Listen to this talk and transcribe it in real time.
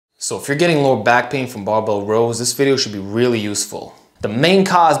So if you're getting lower back pain from barbell rows, this video should be really useful. The main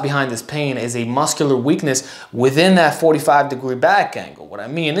cause behind this pain is a muscular weakness within that 45-degree back angle. What I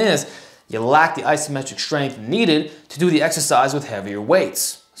mean is, you lack the isometric strength needed to do the exercise with heavier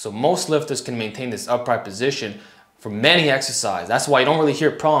weights. So most lifters can maintain this upright position for many exercises. That's why you don't really hear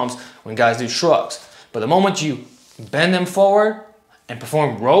problems when guys do shrugs. But the moment you bend them forward and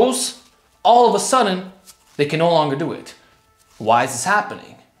perform rows, all of a sudden, they can no longer do it. Why is this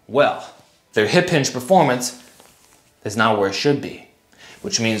happening? Well, their hip hinge performance is not where it should be.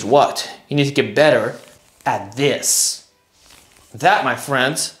 Which means what? You need to get better at this. That, my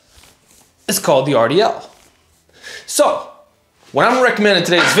friends, is called the RDL. So, what I'm recommending in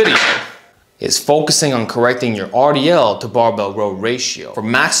today's video is focusing on correcting your RDL to barbell row ratio. For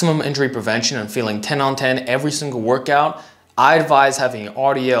maximum injury prevention and feeling 10 on 10 every single workout, I advise having your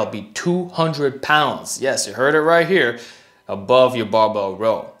RDL be 200 pounds. Yes, you heard it right here, above your barbell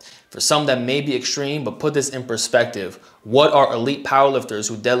row. For some that may be extreme, but put this in perspective. What are elite powerlifters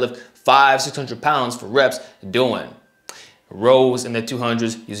who deadlift 500-600 pounds for reps doing? Rows in the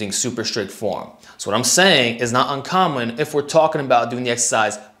 200s using super strict form. So what I'm saying is not uncommon if we're talking about doing the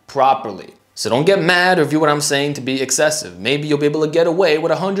exercise properly. So don't get mad or view what I'm saying to be excessive. Maybe you'll be able to get away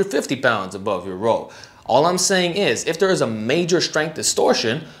with 150 pounds above your row. All I'm saying is, if there is a major strength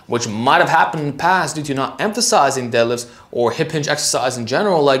distortion, which might have happened in the past due to not emphasizing deadlifts or hip hinge exercise in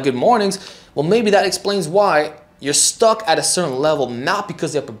general, like good mornings, well, maybe that explains why you're stuck at a certain level, not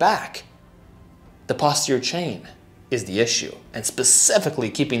because of the upper back. The posterior chain is the issue, and specifically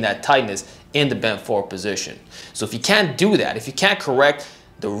keeping that tightness in the bent forward position. So if you can't do that, if you can't correct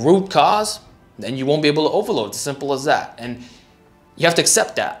the root cause, then you won't be able to overload. It's as simple as that. And you have to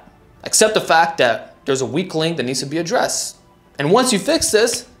accept that. Accept the fact that there's a weak link that needs to be addressed. And once you fix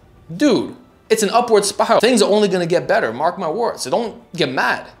this, dude, it's an upward spiral. Things are only gonna get better, mark my words. So don't get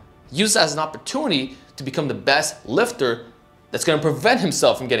mad. Use that as an opportunity to become the best lifter that's gonna prevent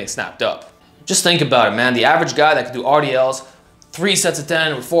himself from getting snapped up. Just think about it, man. The average guy that can do RDLs, 3 sets of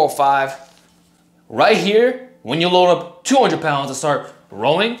 10 or 4 or 5, right here, when you load up 200 pounds and start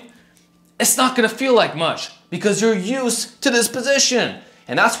rowing, it's not gonna feel like much because you're used to this position.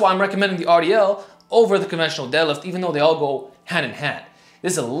 And that's why I'm recommending the RDL over the conventional deadlift, even though they all go hand in hand.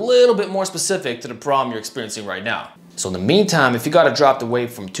 This is a little bit more specific to the problem you're experiencing right now. So in the meantime, if you gotta drop the weight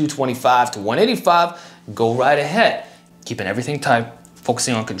from 225 to 185, go right ahead. Keeping everything tight,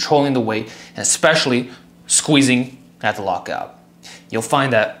 focusing on controlling the weight, and especially squeezing at the lockout. You'll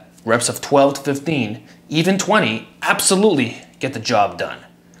find that reps of 12 to 15, even 20, absolutely get the job done.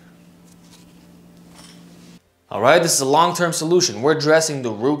 All right, this is a long-term solution. We're addressing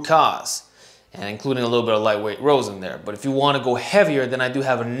the root cause and including a little bit of lightweight rows in there. But if you want to go heavier, then I do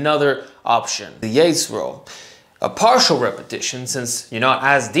have another option, the Yates row. A partial repetition, since you're not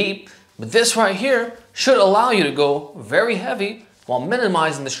as deep, but this right here should allow you to go very heavy while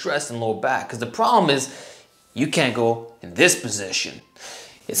minimizing the stress in lower back. Because the problem is you can't go in this position.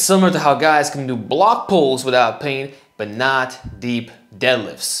 It's similar to how guys can do block pulls without pain, but not deep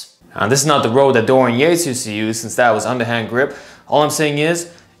deadlifts. Now, this is not the row that Dorian Yates used to use, since that was underhand grip. All I'm saying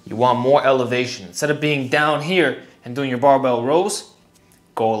is, you want more elevation. Instead of being down here and doing your barbell rows,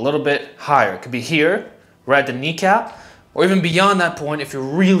 go a little bit higher. It could be here, right at the kneecap, or even beyond that point if you're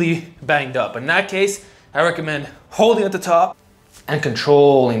really banged up. In that case, I recommend holding at the top and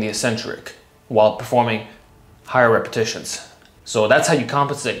controlling the eccentric while performing higher repetitions. So that's how you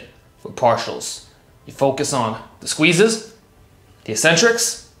compensate for partials. You focus on the squeezes, the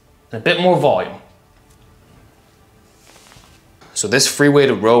eccentrics, and a bit more volume. So this free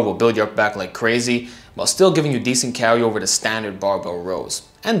weighted row will build your upper back like crazy while still giving you decent carryover to standard barbell rows.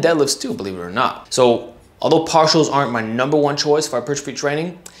 And deadlifts too, believe it or not. So although partials aren't my #1 choice for hypertrophy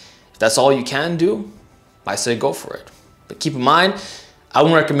training, if that's all you can do, I say go for it. But keep in mind, I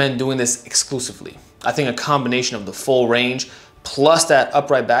wouldn't recommend doing this exclusively. I think a combination of the full range plus that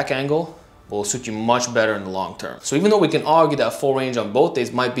upright back angle will suit you much better in the long term. So even though we can argue that full range on both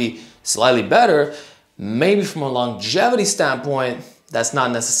days might be slightly better, maybe from a longevity standpoint, that's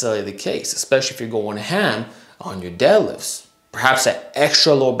not necessarily the case, especially if you're going ham on your deadlifts. Perhaps that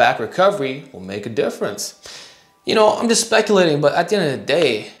extra lower back recovery will make a difference. You know, I'm just speculating, but at the end of the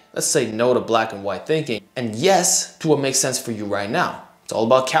day, let's say no to black and white thinking, and yes to what makes sense for you right now. It's all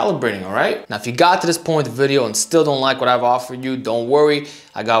about calibrating, all right? Now, if you got to this point in the video and still don't like what I've offered you, don't worry.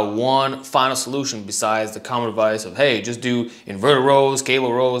 I got one final solution besides the common advice of, hey, just do inverted rows,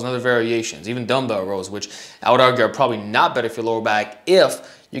 cable rows, and other variations, even dumbbell rows, which I would argue are probably not better for your lower back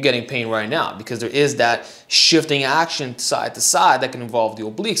if you're getting pain right now because there is that shifting action side to side that can involve the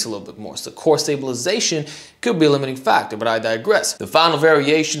obliques a little bit more. So core stabilization could be a limiting factor, but I digress. The final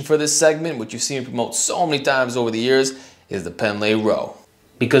variation for this segment, which you've seen me promote so many times over the years, is the pen lay row.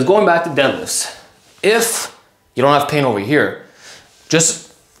 Because going back to deadlifts, if you don't have pain over here,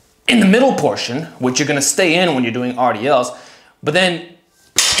 just in the middle portion, which you're gonna stay in when you're doing RDLs, but then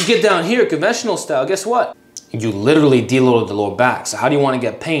you get down here, conventional style, guess what? You literally deloaded the lower back. So how do you want to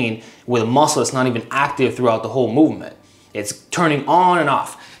get pain with a muscle that's not even active throughout the whole movement? It's turning on and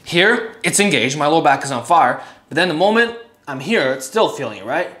off. Here, it's engaged, my lower back is on fire, but then the moment I'm here, it's still feeling it,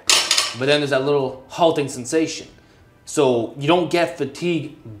 right? But then there's that little halting sensation. So you don't get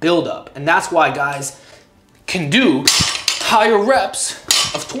fatigue buildup. And that's why guys can do higher reps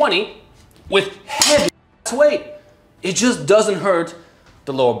of 20 with heavy weight. It just doesn't hurt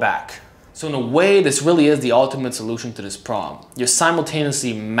the lower back. So in a way, this really is the ultimate solution to this problem. You're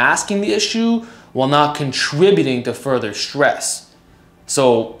simultaneously masking the issue while not contributing to further stress.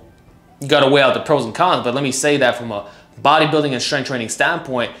 So you gotta weigh out the pros and cons, but let me say that from a bodybuilding and strength training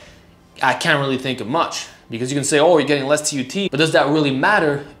standpoint, I can't really think of much. Because you can say, oh, you're getting less TUT, but does that really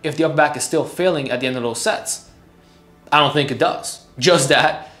matter if the upper back is still failing at the end of those sets? I don't think it does. Just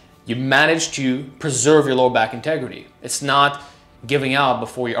that you manage to preserve your lower back integrity. It's not giving out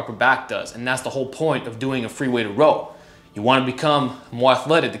before your upper back does. And that's the whole point of doing a free weighted row. You want to become more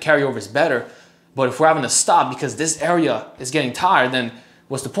athletic, the carryover is better. But if we're having to stop because this area is getting tired, then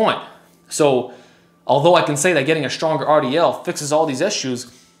what's the point? So although I can say that getting a stronger RDL fixes all these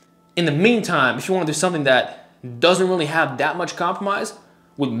issues, in the meantime, if you want to do something that doesn't really have that much compromise,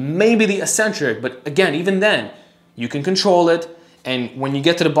 with maybe the eccentric, but again, even then, you can control it. And when you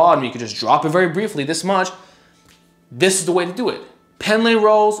get to the bottom, you can just drop it very briefly, this much. This is the way to do it. Pen lay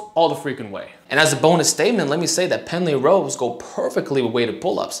rows all the freaking way. And as a bonus statement, let me say that pen lay rows go perfectly with weighted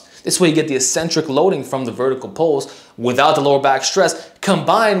pull-ups. This way you get the eccentric loading from the vertical pulls without the lower back stress,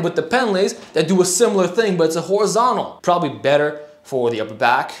 combined with the pen lays that do a similar thing, but it's a horizontal. Probably better for the upper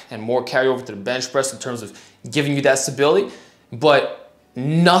back and more carryover to the bench press in terms of giving you that stability, but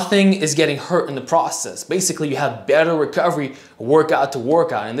nothing is getting hurt in the process. Basically, you have better recovery workout to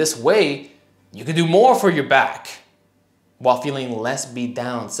workout. And this way, you can do more for your back while feeling less beat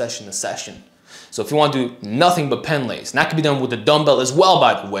down session to session. So if you want to do nothing but pen lays, and that can be done with the dumbbell as well,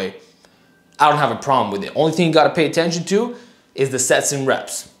 by the way, I don't have a problem with it. Only thing you got to pay attention to is the sets and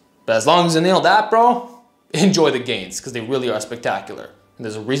reps. But as long as you nail that, bro, enjoy the gains, because they really are spectacular. And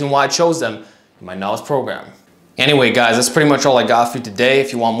there's a reason why I chose them in my novice program. Anyway, guys, that's pretty much all I got for you today.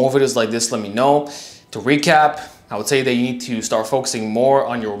 If you want more videos like this, let me know. To recap, I would say that you need to start focusing more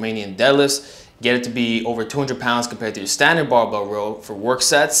on your Romanian deadlifts. Get it to be over 200 pounds compared to your standard barbell row for work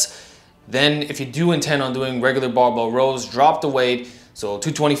sets. Then if you do intend on doing regular barbell rows, drop the weight. So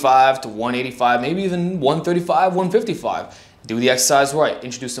 225 to 185, maybe even 135, 155. Do the exercise right.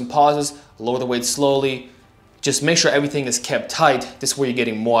 Introduce some pauses, lower the weight slowly. Just make sure everything is kept tight. This way you're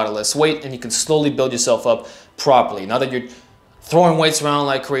getting more out of less weight and you can slowly build yourself up properly. Not that you're throwing weights around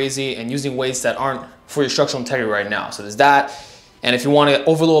like crazy and using weights that aren't for your structural integrity right now. So there's that. And if you want to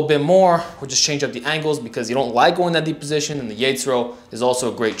overload a bit more, or just change up the angles because you don't like going that deep position, and the Yates row is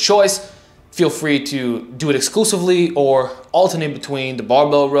also a great choice. Feel free to do it exclusively or alternate between the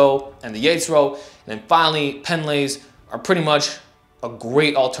barbell row and the Yates row. And then finally, pen lays are pretty much a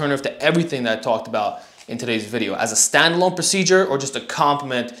great alternative to everything that I talked about in today's video as a standalone procedure or just to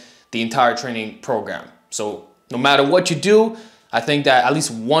complement the entire training program. So no matter what you do, I think that at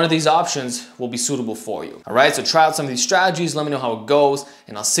least one of these options will be suitable for you. All right, so try out some of these strategies, let me know how it goes,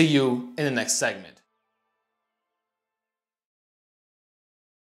 and I'll see you in the next segment.